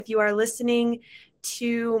If you are listening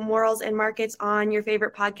to Morals and Markets on your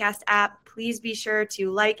favorite podcast app, please be sure to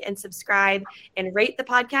like and subscribe and rate the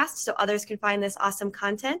podcast so others can find this awesome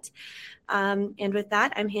content. And with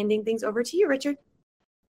that, I'm handing things over to you, Richard.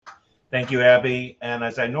 Thank you, Abby. And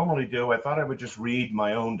as I normally do, I thought I would just read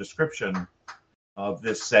my own description of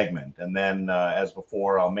this segment. And then, as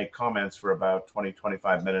before, I'll make comments for about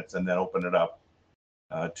 20-25 minutes and then open it up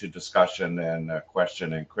to discussion and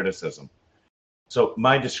question and criticism. So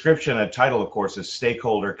my description and title, of course, is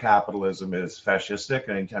Stakeholder Capitalism is Fascistic.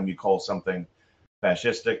 Anytime you call something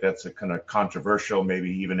fascistic, that's a kind of controversial,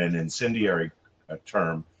 maybe even an incendiary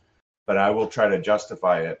term. But I will try to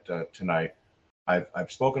justify it tonight.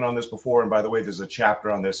 I've spoken on this before, and by the way, there's a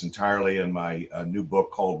chapter on this entirely in my new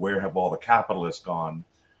book called Where Have All the Capitalists Gone?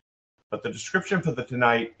 But the description for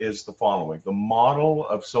tonight is the following. The model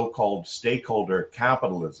of so-called stakeholder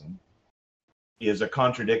capitalism is a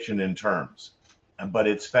contradiction in terms, but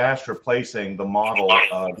it's fast replacing the model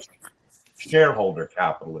of shareholder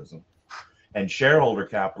capitalism. And shareholder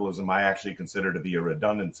capitalism I actually consider to be a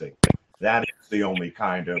redundancy. That is the only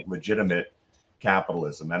kind of legitimate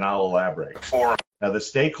capitalism, and I'll elaborate. Now, the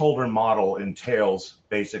stakeholder model entails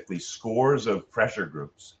basically scores of pressure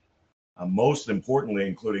groups, most importantly,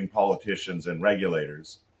 including politicians and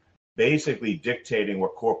regulators, basically dictating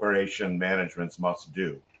what corporation managements must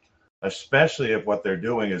do, especially if what they're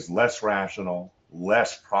doing is less rational,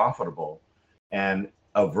 less profitable, and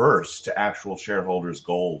averse to actual shareholders'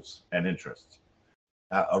 goals and interests.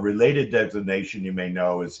 A related designation you may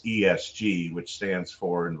know is ESG, which stands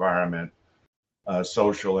for Environment,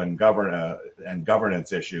 Social and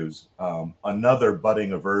governance issues. Another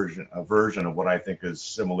budding version of what I think is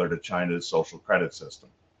similar to China's social credit system.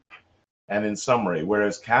 And in summary,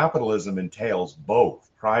 whereas capitalism entails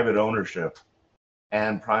both private ownership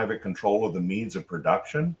and private control of the means of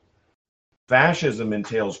production, fascism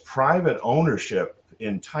entails private ownership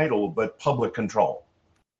in title but public control.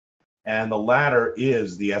 And the latter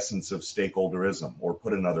is the essence of stakeholderism, or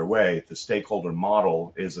put another way, the stakeholder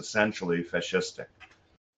model is essentially fascistic.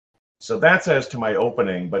 So that's as to my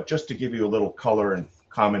opening, but just to give you a little color and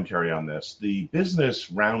commentary on this, the Business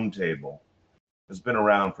Roundtable has been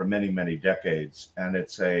around for many, many decades, and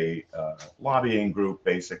it's a lobbying group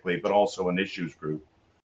basically, but also an issues group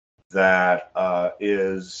that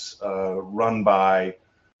is run by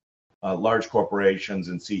large corporations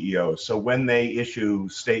and CEOs. So when they issue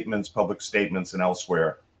statements, public statements, and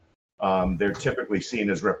elsewhere, they're typically seen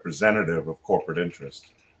as representative of corporate interest.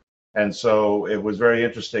 And so it was very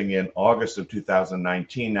interesting in August of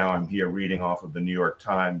 2019, now I'm here reading off of the New York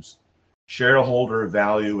Times, shareholder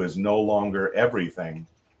value is no longer everything,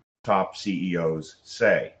 top CEOs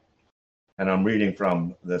say. And I'm reading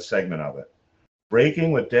from the segment of it.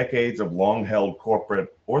 Breaking with decades of long-held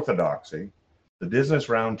corporate orthodoxy, the Business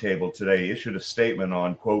Roundtable today issued a statement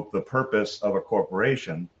on, quote, the purpose of a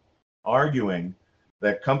corporation, arguing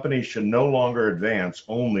that companies should no longer advance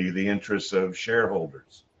only the interests of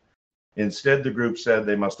shareholders. Instead, the group said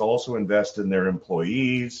they must also invest in their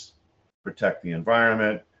employees, protect the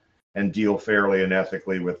environment, and deal fairly and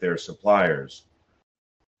ethically with their suppliers.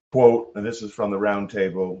 Quote, and this is from the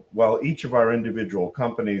roundtable, while each of our individual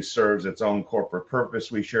companies serves its own corporate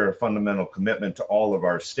purpose, we share a fundamental commitment to all of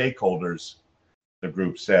our stakeholders, the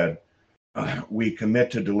group said. We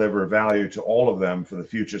commit to deliver value to all of them for the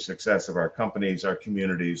future success of our companies, our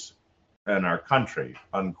communities, and our country,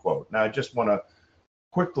 unquote. Now, I just want to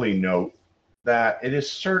quickly note that it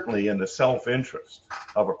is certainly in the self-interest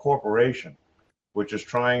of a corporation which is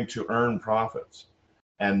trying to earn profits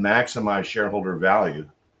and maximize shareholder value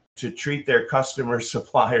to treat their customers,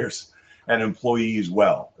 suppliers, and employees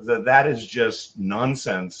well. That is just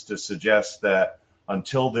nonsense to suggest that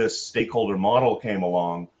until this stakeholder model came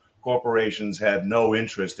along, corporations had no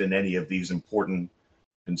interest in any of these important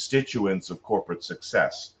constituents of corporate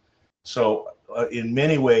success. So in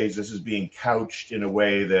many ways, this is being couched in a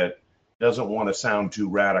way that doesn't want to sound too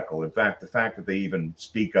radical. In fact, the fact that they even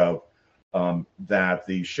speak of that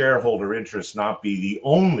the shareholder interest not be the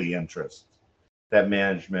only interest that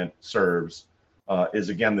management serves is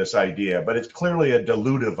again this idea, but it's clearly a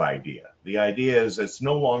dilutive idea. The idea is it's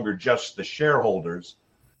no longer just the shareholders,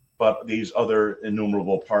 but these other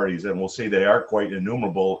innumerable parties, and we'll see they are quite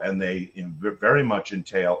innumerable, and they very much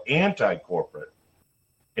entail anti-corporate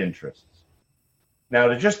interests. Now,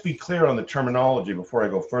 to just be clear on the terminology before I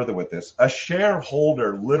go further with this, a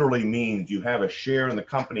shareholder literally means you have a share in the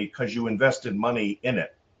company because you invested money in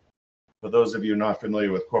it. For those of you not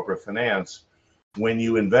familiar with corporate finance, when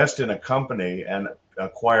you invest in a company and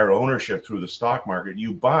acquire ownership through the stock market,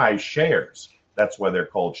 you buy shares. That's why they're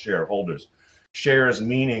called shareholders. Shares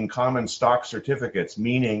meaning common stock certificates,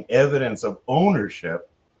 meaning evidence of ownership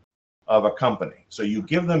of a company. So you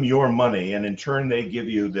give them your money, and in turn they give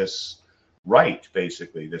you this right,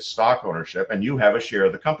 basically, this stock ownership, and you have a share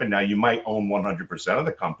of the company. Now, you might own 100% of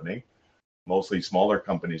the company. Mostly smaller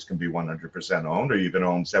companies can be 100% owned, or you can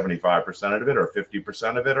own 75% of it, or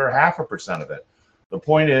 50% of it, or half a percent of it. The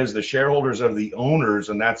point is, the shareholders are the owners,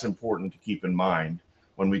 and that's important to keep in mind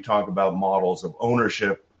when we talk about models of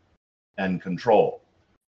ownership and control.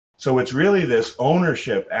 So it's really this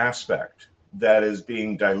ownership aspect that is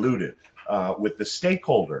being diluted with the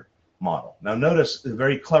stakeholder model. Now, notice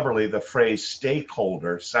very cleverly the phrase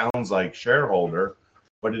stakeholder sounds like shareholder,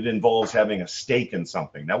 but it involves having a stake in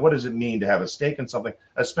something. Now, what does it mean to have a stake in something,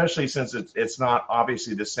 especially since it's not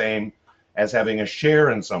obviously the same as having a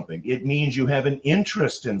share in something? It means you have an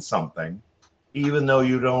interest in something, even though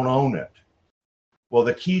you don't own it. Well,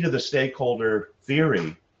 the key to the stakeholder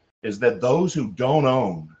theory is that those who don't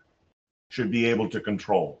own should be able to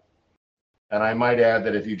control. And I might add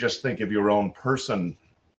that if you just think of your own person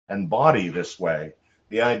and body this way,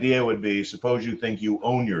 the idea would be, suppose you think you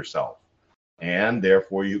own yourself, and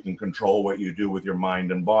therefore you can control what you do with your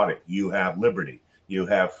mind and body. You have liberty, you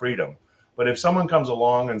have freedom. But if someone comes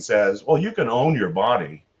along and says, well, you can own your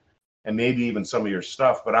body and maybe even some of your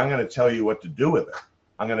stuff, but I'm going to tell you what to do with it.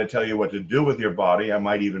 I'm going to tell you what to do with your body. I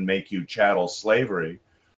might even make you chattel slavery.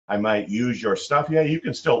 I might use your stuff. Yeah, you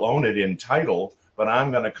can still own it in title, but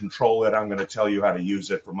I'm going to control it. I'm going to tell you how to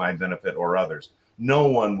use it for my benefit or others. No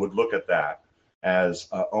one would look at that as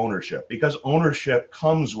ownership, because ownership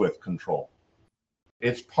comes with control.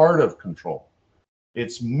 It's part of control.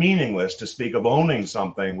 It's meaningless to speak of owning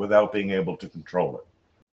something without being able to control it.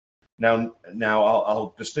 Now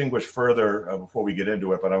I'll distinguish further before we get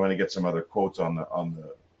into it, but I want to get some other quotes on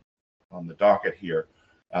the docket here,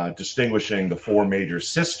 distinguishing the four major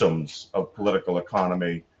systems of political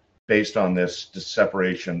economy based on this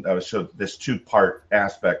separation, so this two-part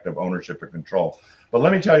aspect of ownership and control. But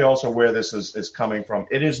let me tell you also where this is coming from.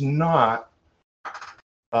 It is not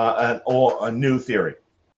a new theory.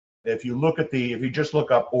 If you just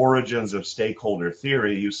look up origins of stakeholder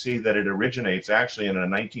theory, you see that it originates actually in a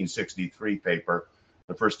 1963 paper,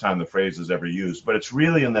 the first time the phrase is ever used, but it's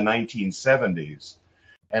really in the 1970s,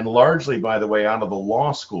 and largely, by the way, out of the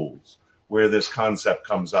law schools where this concept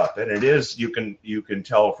comes up. And it is, you can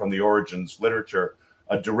tell from the origins literature,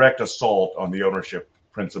 a direct assault on the ownership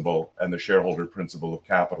principle and the shareholder principle of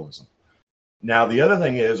capitalism. Now, the other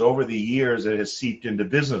thing is, over the years, it has seeped into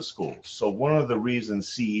business schools. So one of the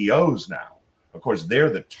reasons CEOs now, of course,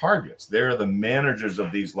 they're the targets. They're the managers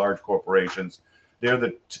of these large corporations. They're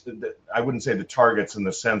I wouldn't say the targets in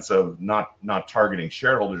the sense of not targeting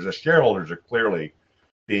shareholders. The shareholders are clearly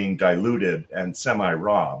being diluted and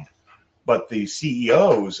semi-robbed. But the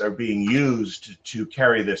CEOs are being used to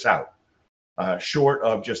carry this out. Short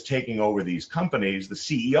of just taking over these companies, the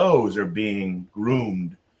CEOs are being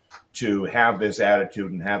groomed to have this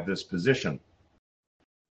attitude and have this position.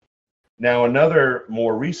 Now, another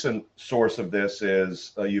more recent source of this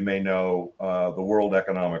is, you may know, the World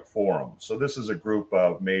Economic Forum. So this is a group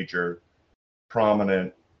of major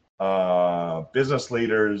prominent business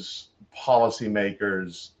leaders,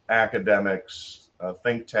 policymakers, academics,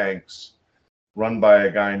 think tanks, run by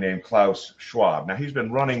a guy named Klaus Schwab. Now, he's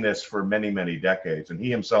been running this for many, many decades, and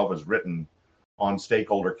he himself has written on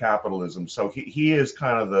stakeholder capitalism. So he is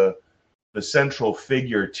kind of the central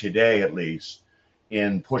figure today, at least,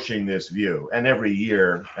 in pushing this view. And every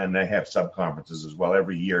year, and they have sub-conferences as well,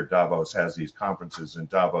 every year Davos has these conferences in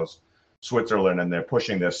Davos, Switzerland, and they're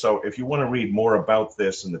pushing this. So if you want to read more about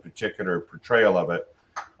this and the particular portrayal of it,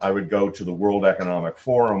 I would go to the World Economic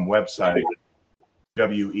Forum website,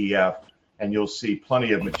 WEF, and you'll see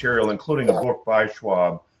plenty of material, including a book by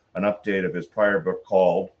Schwab, an update of his prior book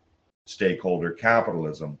called Stakeholder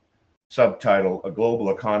Capitalism. Subtitle, A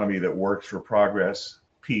Global Economy That Works for Progress,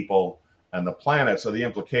 People, and the Planet. So the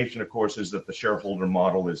implication, of course, is that the shareholder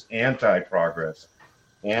model is anti-progress,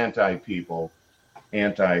 anti-people,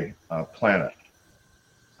 anti-planet.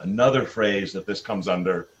 Another phrase that this comes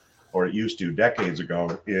under, or it used to decades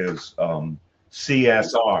ago, is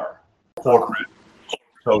CSR, corporate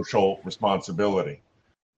social responsibility.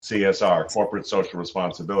 CSR, corporate social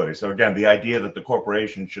responsibility. So again, the idea that the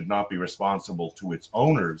corporation should not be responsible to its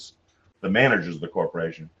owners, the managers of the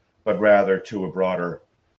corporation, but rather to a broader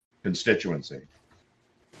constituency.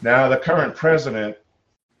 Now, the current president,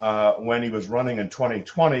 when he was running in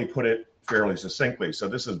 2020, put it fairly succinctly. So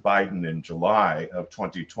this is Biden in July of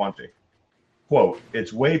 2020. Quote,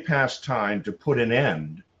 "It's way past time to put an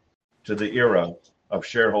end to the era of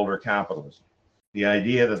shareholder capitalism. The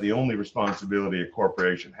idea that the only responsibility a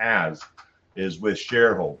corporation has is with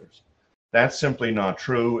shareholders. That's simply not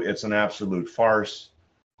true. It's an absolute farce.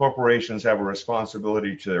 Corporations have a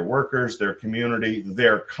responsibility to their workers, their community,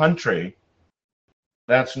 their country.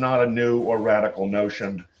 That's not a new or radical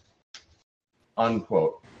notion,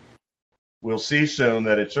 unquote. We'll see soon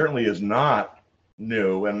that it certainly is not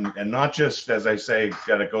new, and not just, as I say,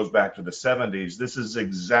 that it goes back to the 70s. This is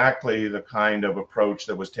exactly the kind of approach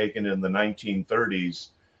that was taken in the 1930s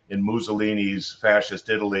in Mussolini's fascist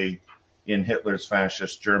Italy, in Hitler's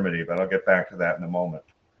fascist Germany, but I'll get back to that in a moment.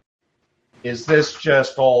 Is this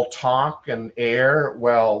just all talk and air?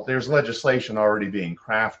 Well, there's legislation already being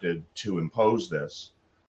crafted to impose this.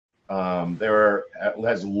 There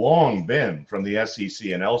has long been, from the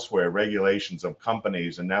SEC and elsewhere, regulations of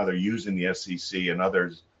companies, and now they're using the SEC and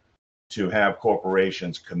others to have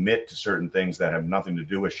corporations commit to certain things that have nothing to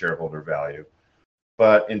do with shareholder value.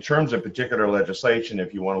 But in terms of particular legislation,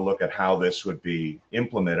 if you want to look at how this would be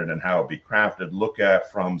implemented and how it would be crafted, look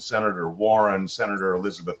at from Senator Warren, Senator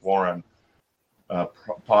Elizabeth Warren,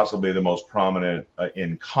 possibly the most prominent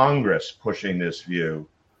in Congress pushing this view,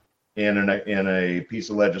 in a piece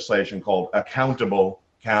of legislation called Accountable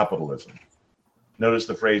Capitalism. Notice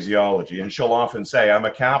the phraseology, and she'll often say, I'm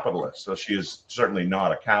a capitalist. So she is certainly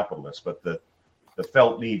not a capitalist, but the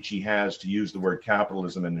felt need she has to use the word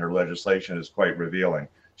capitalism in her legislation is quite revealing.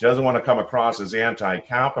 She doesn't want to come across as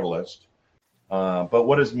anti-capitalist, but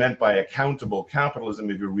what is meant by accountable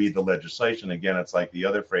capitalism, if you read the legislation, again, it's like the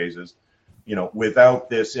other phrases, without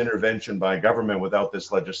this intervention by government, without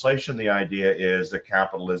this legislation, the idea is that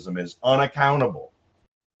capitalism is unaccountable,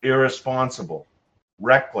 irresponsible,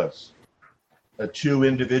 reckless, too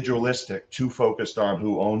individualistic, too focused on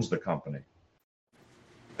who owns the company.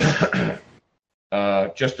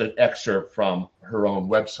 Just an excerpt from her own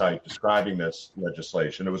website describing this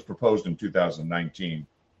legislation. It was proposed in 2019.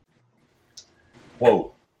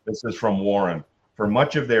 Quote, this is from Warren. For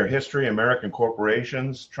much of their history, American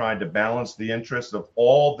corporations tried to balance the interests of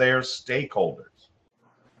all their stakeholders,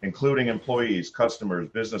 including employees, customers,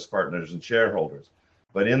 business partners, and shareholders.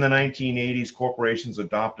 But in the 1980s, corporations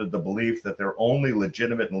adopted the belief that their only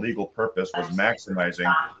legitimate and legal purpose was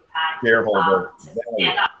maximizing shareholder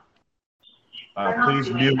value. Please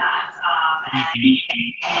mute. If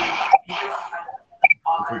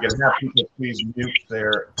we can have people please mute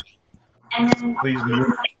their. Please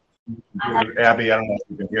mute. Abby, I don't know if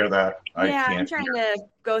you can hear that. Yeah, I'm trying to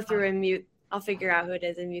go through and mute. I'll figure out who it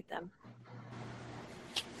is and mute them.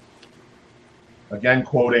 Again,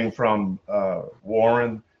 quoting from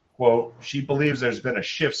Warren, quote, she believes there's been a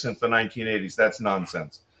shift since the 1980s. That's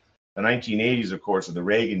nonsense. The 1980s, of course, are the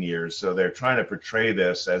Reagan years, so they're trying to portray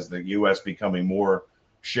this as the U.S. becoming more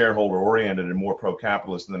shareholder-oriented and more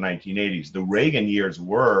pro-capitalist in the 1980s. The Reagan years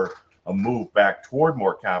were a move back toward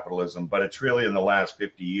more capitalism, but it's really in the last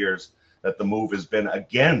 50 years that the move has been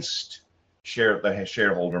against the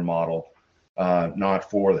shareholder model, not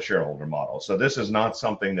for the shareholder model. So this is not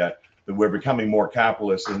something that we're becoming more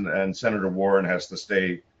capitalist, and Senator Warren has to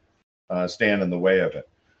stand in the way of it.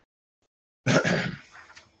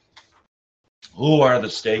 Who are the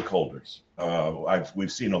stakeholders?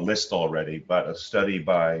 We've seen a list already, but a study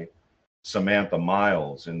by Samantha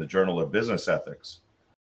Miles in the Journal of Business Ethics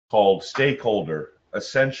called Stakeholder,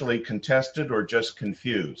 Essentially Contested or Just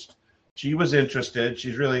Confused. She was interested.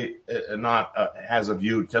 She's really not has a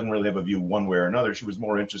view, doesn't really have a view one way or another. She was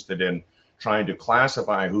more interested in trying to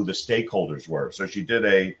classify who the stakeholders were. So she did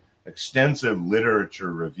a extensive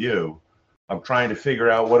literature review of trying to figure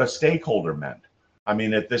out what a stakeholder meant. I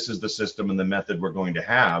mean, if this is the system and the method we're going to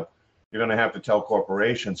have, you're going to have to tell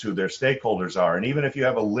corporations who their stakeholders are. And even if you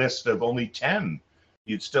have a list of only 10,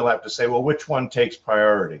 you'd still have to say, well, which one takes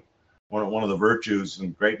priority? One of the virtues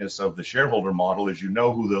and greatness of the shareholder model is you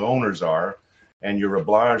know who the owners are, and you're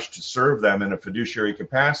obliged to serve them in a fiduciary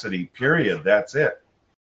capacity, period. That's it.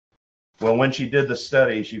 Well, when she did the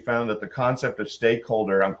study, she found that the concept of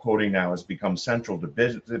stakeholder, I'm quoting now, has become central to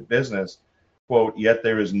business. Quote, yet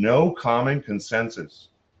there is no common consensus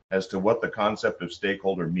as to what the concept of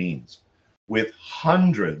stakeholder means, with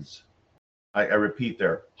hundreds, I repeat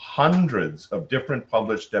there, hundreds of different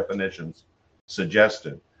published definitions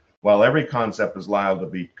suggested. While every concept is liable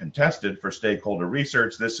to be contested for stakeholder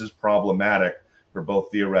research, this is problematic for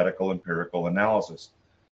both theoretical and empirical analysis.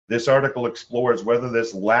 This article explores whether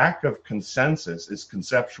this lack of consensus is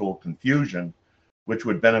conceptual confusion, which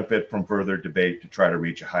would benefit from further debate to try to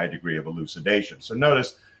reach a high degree of elucidation. So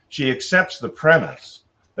notice she accepts the premise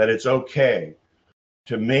that it's okay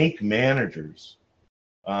to make managers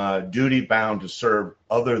duty bound to serve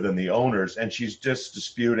other than the owners, and she's just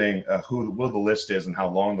disputing who the list is and how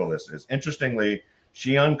long the list is. Interestingly,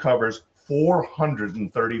 she uncovers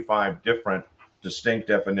 435 different distinct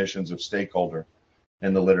definitions of stakeholder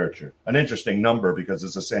in the literature. An interesting number because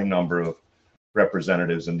it's the same number of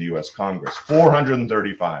representatives in the US Congress.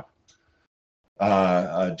 435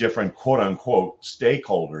 different quote unquote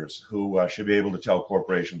stakeholders who should be able to tell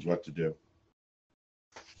corporations what to do.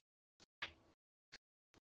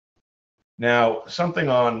 Now, something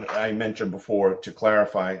I mentioned before to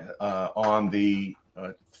clarify on the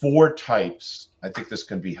 4 types, I think this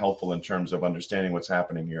can be helpful in terms of understanding what's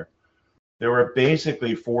happening here. There are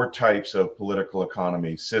basically 4 types of political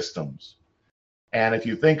economy systems. And if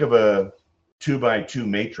you think of a 2x2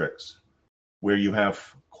 matrix where you have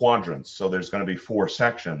quadrants, so there's going to be 4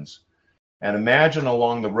 sections, and imagine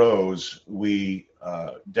along the rows we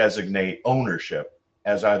designate ownership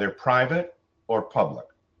as either private or public.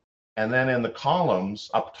 And then in the columns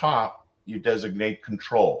up top, you designate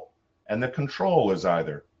control. And the control is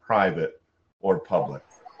either private or public.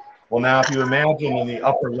 Well, now, if you imagine in the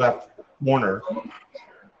upper left corner,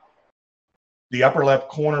 the upper left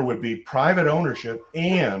corner would be private ownership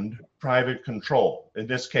and private control. In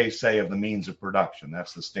this case, say, of the means of production.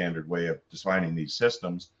 That's the standard way of defining these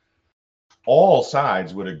systems. All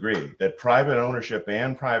sides would agree that private ownership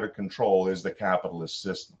and private control is the capitalist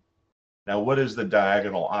system. Now, what is the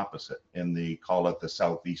diagonal opposite in the, call it the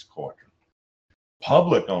southeast quadrant?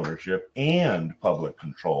 Public ownership and public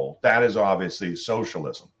control. That is obviously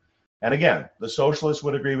socialism. And again, the socialist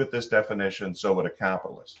would agree with this definition, so would a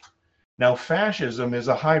capitalist. Now, fascism is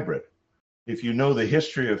a hybrid. If you know the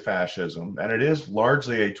history of fascism, and it is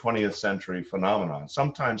largely a 20th century phenomenon,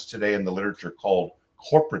 sometimes today in the literature called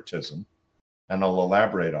corporatism, and I'll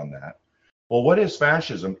elaborate on that. Well, what is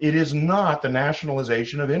fascism? It is not the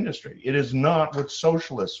nationalization of industry. It is not what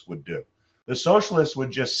socialists would do. The socialists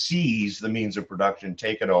would just seize the means of production,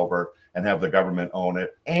 take it over, and have the government own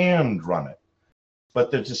it and run it.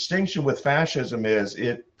 But the distinction with fascism is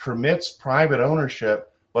it permits private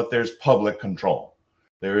ownership, but there's public control.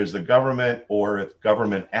 There is the government or its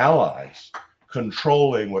government allies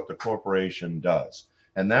controlling what the corporation does.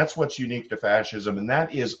 And that's what's unique to fascism. And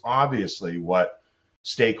that is obviously what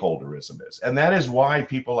stakeholderism is. And that is why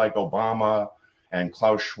people like Obama and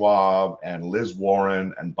Klaus Schwab and Liz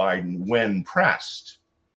Warren and Biden, when pressed,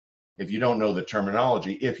 if you don't know the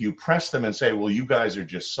terminology, if you press them and say, well, you guys are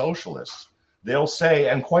just socialists, they'll say,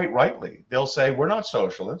 and quite rightly, they'll say, we're not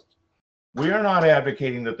socialists. We are not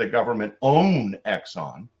advocating that the government own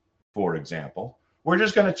Exxon, for example. We're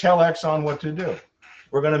just going to tell Exxon what to do.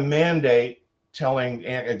 We're going to mandate telling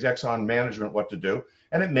Exxon management what to do,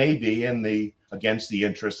 and it may be against the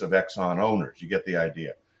interests of Exxon owners. You get the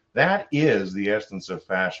idea. That is the essence of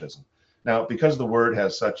fascism. Now, because the word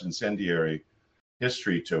has such incendiary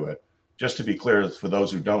history to it, just to be clear for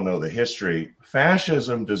those who don't know the history,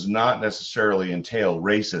 fascism does not necessarily entail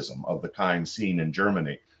racism of the kind seen in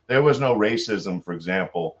Germany. There was no racism, for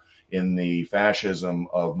example, in the fascism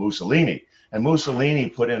of Mussolini. And Mussolini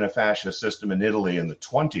put in a fascist system in Italy in the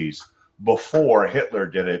 20s before Hitler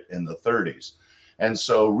did it in the 30s. And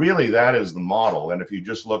so really that is the model. And if you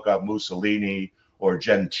just look up Mussolini or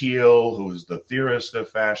Gentile, who's the theorist of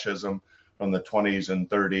fascism from the 20s and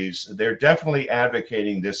 30s, they're definitely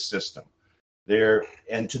advocating this system.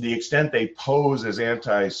 And to the extent they pose as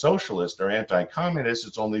anti-socialist or anti-communist,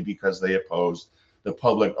 it's only because they oppose the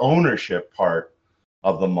public ownership part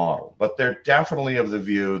of the model. But they're definitely of the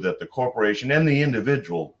view that the corporation and the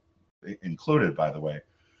individual, included by the way,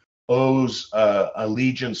 owes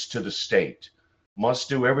allegiance to the state, must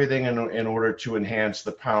do everything in order to enhance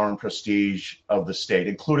the power and prestige of the state,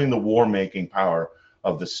 including the war-making power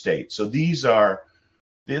of the state. So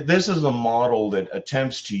this is a model that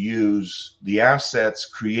attempts to use the assets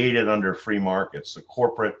created under free markets. The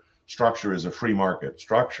corporate structure is a free market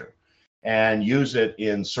structure, and use it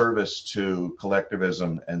in service to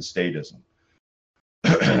collectivism and statism.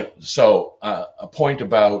 So a point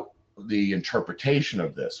about the interpretation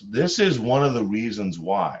of this. This is one of the reasons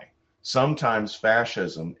why sometimes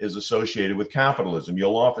fascism is associated with capitalism.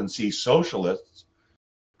 You'll often see socialists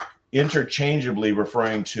interchangeably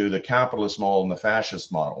referring to the capitalist model and the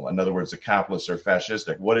fascist model. In other words, the capitalists are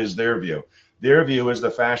fascistic. What is their view? Their view is the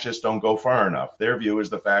fascists don't go far enough. Their view is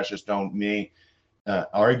the fascists don't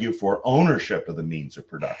argue for ownership of the means of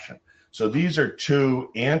production. So these are two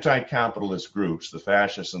anti-capitalist groups, the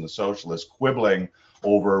fascists and the socialists, quibbling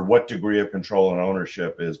over what degree of control and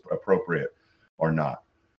ownership is appropriate or not.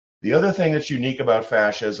 The other thing that's unique about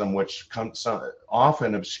fascism, which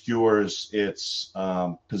often obscures its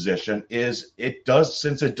position, is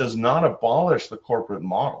since it does not abolish the corporate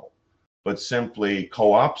model, but simply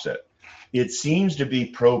co-opts it, it seems to be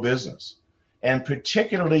pro-business, and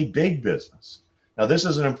particularly big business. Now, this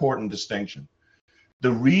is an important distinction.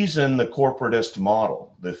 The reason the corporatist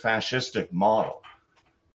model, the fascistic model,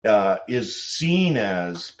 is seen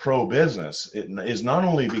as pro-business is not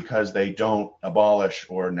only because they don't abolish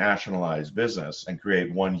or nationalize business and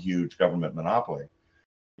create one huge government monopoly.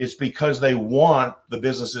 It's because they want the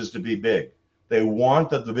businesses to be big. They want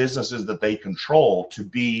that the businesses that they control to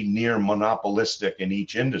be near monopolistic in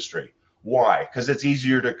each industry. Why? Because it's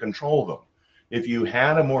easier to control them. If you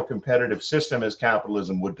had a more competitive system, as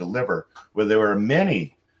capitalism would deliver, where there are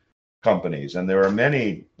many companies and there are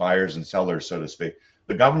many buyers and sellers, so to speak,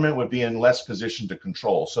 the government would be in less position to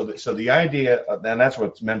control. So the idea, and that's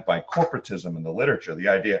what's meant by corporatism in the literature, the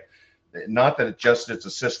idea, not that it's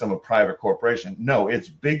a system of private corporation. No, it's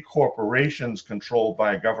big corporations controlled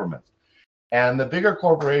by government. And the bigger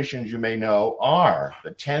corporations, you may know,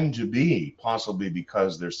 that tend to be, possibly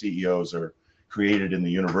because their CEOs are created in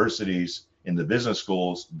the universities, in the business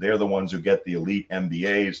schools, they're the ones who get the elite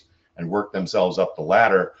MBAs and work themselves up the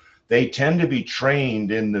ladder. They tend to be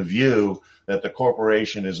trained in the view that the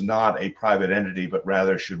corporation is not a private entity, but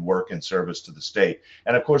rather should work in service to the state.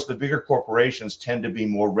 And of course, the bigger corporations tend to be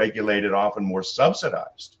more regulated, often more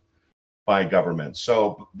subsidized by government.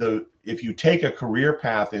 So if you take a career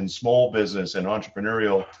path in small business and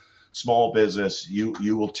entrepreneurial small business,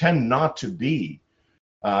 you will tend not to be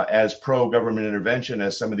as pro-government intervention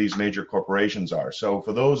as some of these major corporations are. So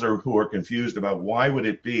for those who are confused about why would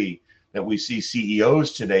it be that we see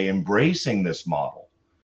CEOs today embracing this model,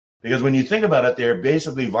 because when you think about it, they're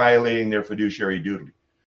basically violating their fiduciary duty.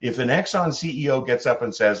 If an Exxon CEO gets up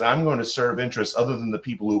and says, I'm going to serve interests other than the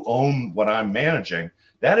people who own what I'm managing,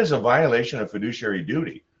 that is a violation of fiduciary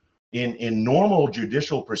duty. In normal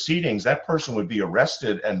judicial proceedings, that person would be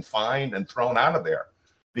arrested and fined and thrown out of there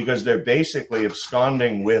because they're basically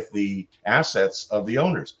absconding with the assets of the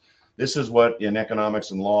owners. This is what in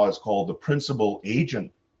economics and law is called the principal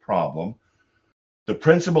agent problem. The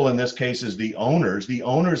principal in this case is the owners. The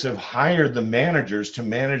owners have hired the managers to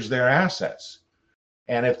manage their assets.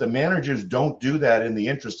 And if the managers don't do that in the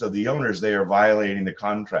interest of the owners, they are violating the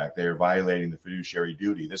contract. They are violating the fiduciary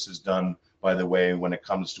duty. This is done, by the way, when it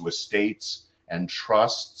comes to estates and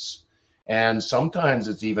trusts. And sometimes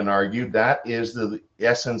it's even argued that is the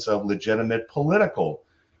essence of legitimate political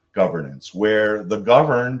governance, where the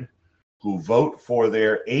governed who vote for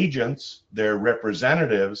their agents, their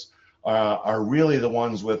representatives, are really the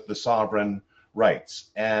ones with the sovereign rights.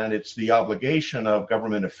 And it's the obligation of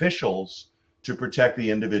government officials to protect the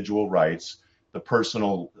individual rights, the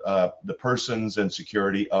persons and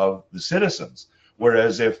security of the citizens.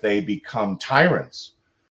 Whereas if they become tyrants,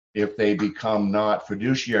 if they become not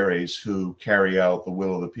fiduciaries who carry out the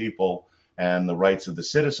will of the people and the rights of the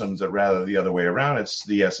citizens, but rather the other way around, it's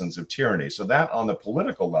the essence of tyranny. So that on the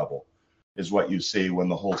political level is what you see when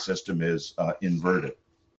the whole system is inverted.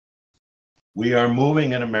 We are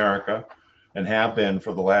moving in America, and have been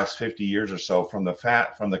for the last 50 years or so, from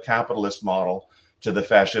the capitalist model to the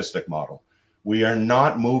fascistic model. We are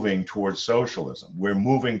not moving towards socialism. We're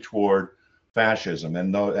moving toward fascism.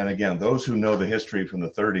 And again, those who know the history from the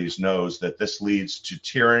 30s knows that this leads to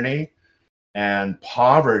tyranny and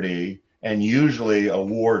poverty and usually a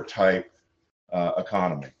war type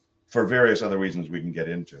economy for various other reasons we can get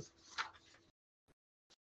into.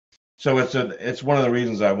 So it's one of the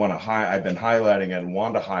reasons I've been highlighting it and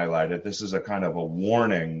want to highlight it. This is a kind of a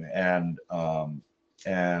warning and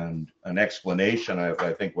an explanation of,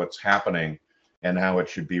 I think, what's happening and how it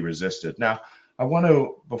should be resisted. Now, I want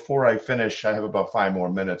to, before I finish, I have about 5 more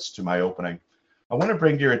minutes to my opening. I want to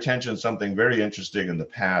bring to your attention something very interesting in the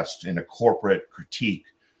past in a corporate critique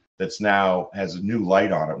that's now has a new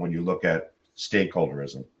light on it when you look at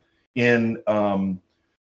stakeholderism. In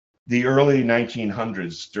the early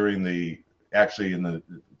 1900s, in the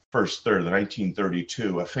first third of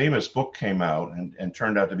 1932, a famous book came out and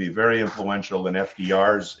turned out to be very influential in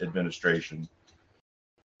FDR's administration,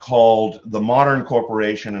 called The Modern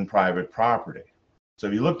Corporation and Private Property. So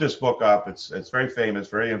if you look this book up, it's very famous,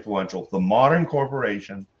 very influential, The Modern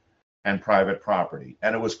Corporation and Private Property.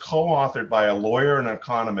 And it was co-authored by a lawyer and an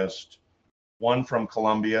economist, one from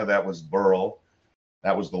Columbia, that was Burrell,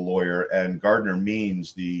 that was the lawyer, and Gardner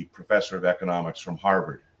Means, the professor of economics from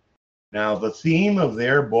Harvard. Now, the theme of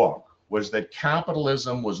their book was that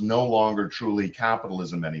capitalism was no longer truly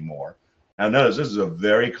capitalism anymore. Now, notice this is a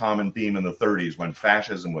very common theme in the 30s when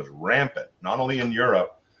fascism was rampant, not only in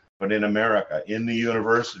Europe, but in America, in the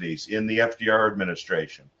universities, in the FDR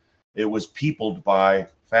administration. It was peopled by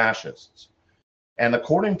fascists. And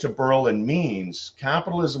according to Burrell and Means,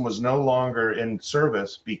 capitalism was no longer in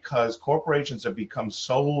service because corporations have become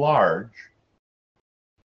so large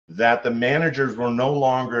that the managers were no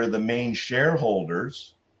longer the main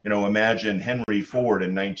shareholders. Imagine Henry Ford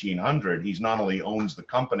in 1900. He's not only owns the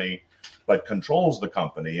company, but controls the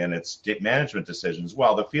company and its management decisions.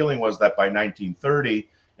 Well, the feeling was that by 1930,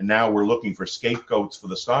 and now we're looking for scapegoats for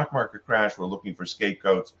the stock market crash, we're looking for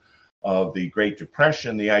scapegoats of the Great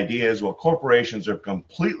Depression. The idea is, well, corporations have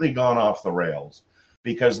completely gone off the rails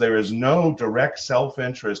because there is no direct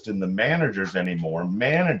self-interest in the managers anymore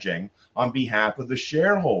managing on behalf of the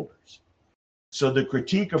shareholders. So the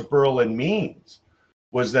critique of Berlin Means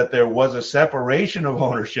was that there was a separation of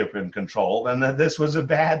ownership and control, and that this was a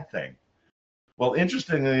bad thing. Well,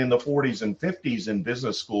 interestingly, in the 40s and 50s in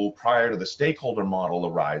business school, prior to the stakeholder model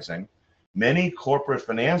arising, many corporate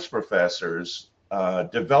finance professors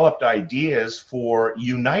developed ideas for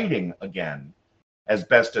uniting again as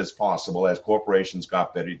best as possible as corporations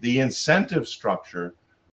got better. The incentive structure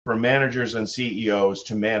for managers and CEOs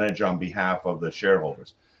to manage on behalf of the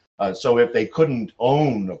shareholders. So if they couldn't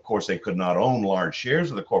own, of course, they could not own large shares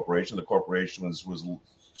of the corporation. The corporation was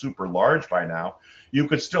super large by now. You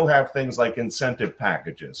could still have things like incentive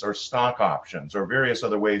packages or stock options or various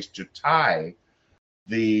other ways to tie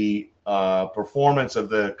the performance of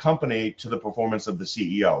the company to the performance of the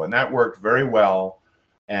CEO. And that worked very well.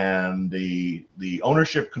 And the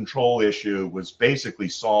ownership control issue was basically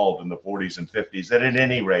solved in the 40s and 50s. That at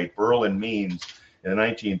any rate, Berlin Means in the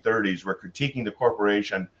 1930s were critiquing the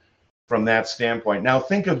corporation from that standpoint. Now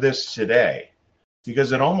think of this today,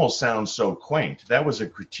 because it almost sounds so quaint. That was a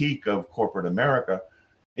critique of corporate America.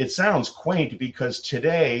 It sounds quaint because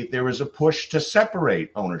today there is a push to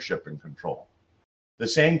separate ownership and control. The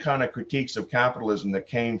same kind of critiques of capitalism that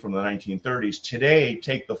came from the 1930s today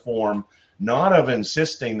take the form not of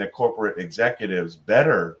insisting that corporate executives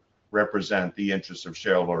better represent the interests of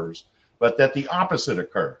shareholders, but that the opposite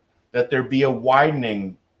occur, that there be a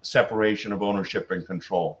widening separation of ownership and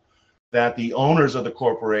control, that the owners of the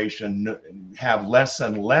corporation have less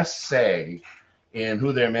and less say in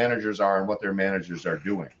who their managers are and what their managers are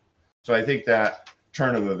doing. So I think that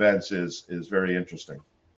turn of events is very interesting.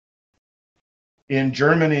 In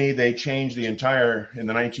Germany, they changed in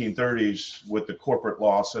the 1930s with the corporate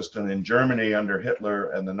law system. In Germany, under Hitler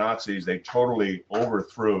and the Nazis, they totally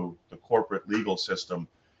overthrew the corporate legal system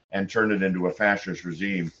and turned it into a fascist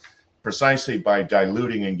regime, precisely by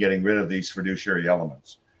diluting and getting rid of these fiduciary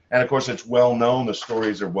elements. And of course, it's well known, the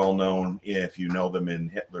stories are well known, if you know them, in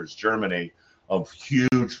Hitler's Germany, of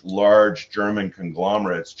huge, large German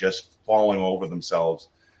conglomerates just falling over themselves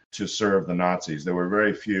to serve the Nazis. There were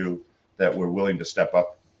very few that were willing to step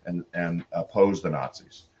up and oppose the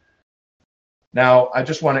Nazis. Now, I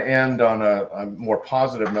just want to end on a more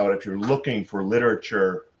positive note. If you're looking for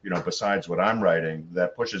literature, besides what I'm writing,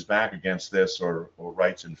 that pushes back against this or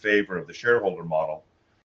writes in favor of the shareholder model,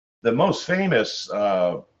 the most famous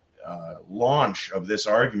launch of this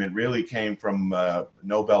argument really came from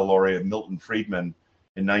Nobel laureate Milton Friedman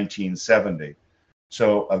in 1970.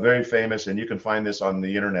 So a very famous, and you can find this on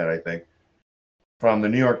the internet, I think, from the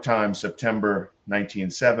New York Times, September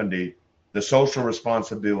 1970, the social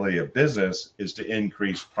responsibility of business is to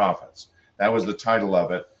increase profits. That was the title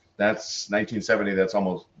of it. That's 1970, that's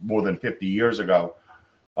almost more than 50 years ago.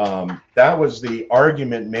 That was the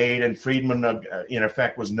argument made, and Friedman, in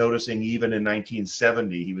effect, was noticing even in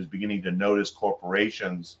 1970, he was beginning to notice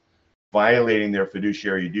corporations violating their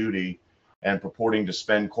fiduciary duty and purporting to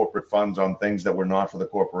spend corporate funds on things that were not for the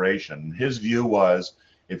corporation. His view was,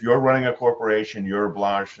 if you're running a corporation, you're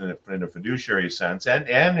obliged in a fiduciary sense and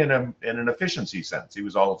in an efficiency sense. He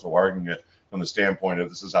was also arguing it from the standpoint of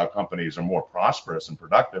this is how companies are more prosperous and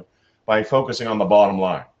productive, by focusing on the bottom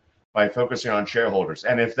line, by focusing on shareholders.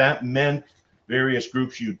 And if that meant various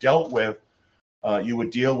groups you dealt with, you would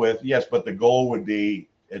deal with, yes, but the goal would be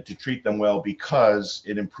to treat them well because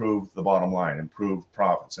it improved the bottom line, improved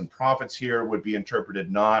profits. And profits here would be interpreted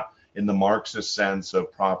not in the Marxist sense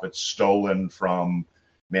of profits stolen from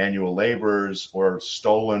manual laborers or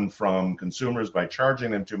stolen from consumers by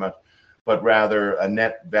charging them too much, but rather a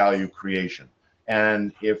net value creation.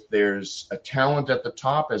 And if there's a talent at the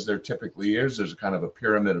top, as there typically is, there's a kind of a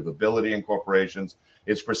pyramid of ability in corporations.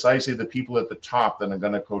 It's precisely the people at the top that are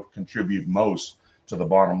going to contribute most to the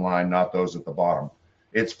bottom line, not those at the bottom.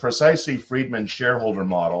 It's precisely Friedman's shareholder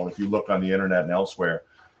model, if you look on the internet and elsewhere,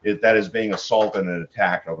 that is being assaulted and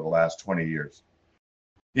attacked over the last 20 years.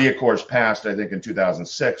 He, of course, passed, I think, in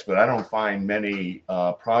 2006, but I don't find many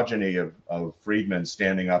progeny of Friedman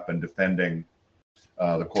standing up and defending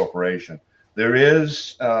the corporation. There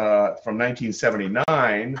is, from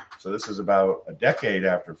 1979, so this is about a decade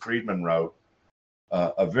after Friedman wrote,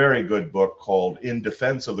 a very good book called In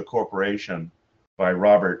Defense of the Corporation by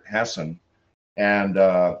Robert Hessen. And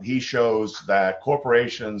he shows that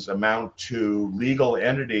corporations amount to legal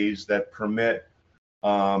entities that permit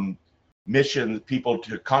people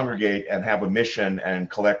to congregate and have a mission and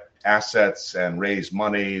collect assets and raise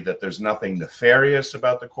money, that there's nothing nefarious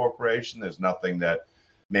about the corporation. There's nothing that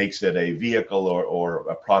makes it a vehicle or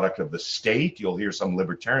a product of the state. You'll hear some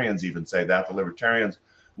libertarians even say that.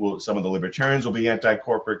 Some of the libertarians will be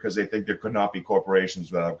anti-corporate because they think there could not be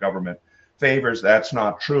corporations without government favors. That's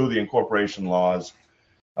not true. The incorporation laws,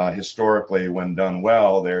 historically, when done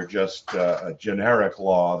well, they're just a generic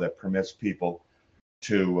law that permits people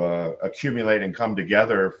to accumulate and come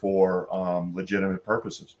together for legitimate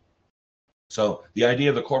purposes. So the idea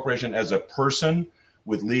of the corporation as a person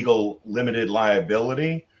with legal limited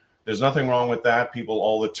liability, there's nothing wrong with that. People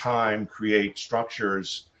all the time create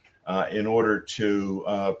structures in order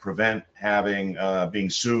to prevent being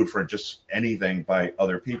sued for just anything by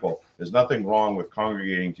other people. There's nothing wrong with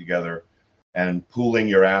congregating together and pooling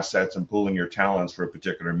your assets and pooling your talents for a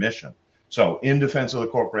particular mission. So In Defense of the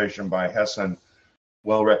Corporation by Hessen,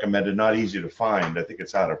 well recommended, not easy to find. I think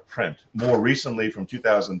it's out of print. More recently, from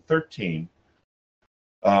 2013,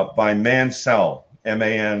 by Mansell,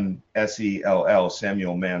 Mansell,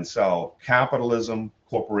 Samuel Mansell, Capitalism,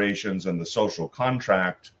 Corporations, and the Social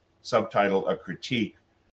Contract, subtitle A Critique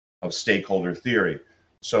of Stakeholder Theory.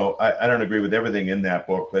 So I don't agree with everything in that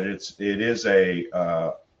book, but it is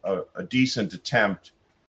a decent attempt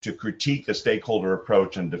to critique the stakeholder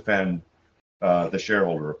approach and defend the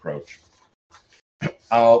shareholder approach.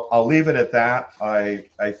 I'll leave it at that.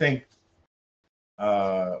 I think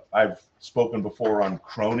I've spoken before on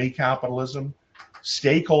crony capitalism.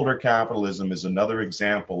 Stakeholder capitalism is another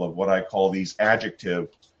example of what I call these adjective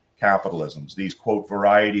capitalisms, these, quote,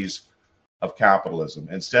 varieties of capitalism.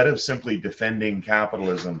 Instead of simply defending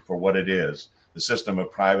capitalism for what it is, the system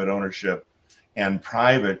of private ownership and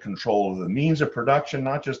private control of the means of production,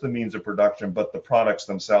 not just the means of production, but the products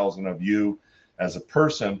themselves and of you as a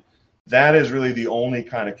person, that is really the only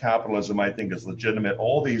kind of capitalism I think is legitimate.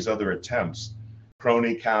 All these other attempts,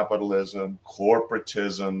 crony capitalism,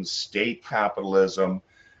 corporatism, state capitalism,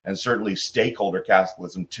 and certainly stakeholder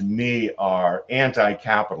capitalism, to me, are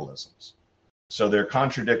anti-capitalisms. So they're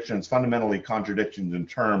contradictions, fundamentally contradictions in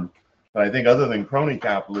term. But I think other than crony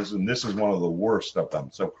capitalism, this is one of the worst of them.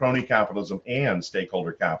 So crony capitalism and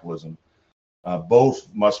stakeholder capitalism both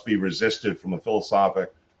must be resisted from a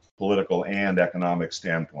philosophic, political, and economic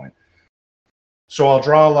standpoint. So I'll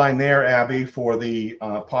draw a line there, Abby, for the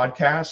podcast.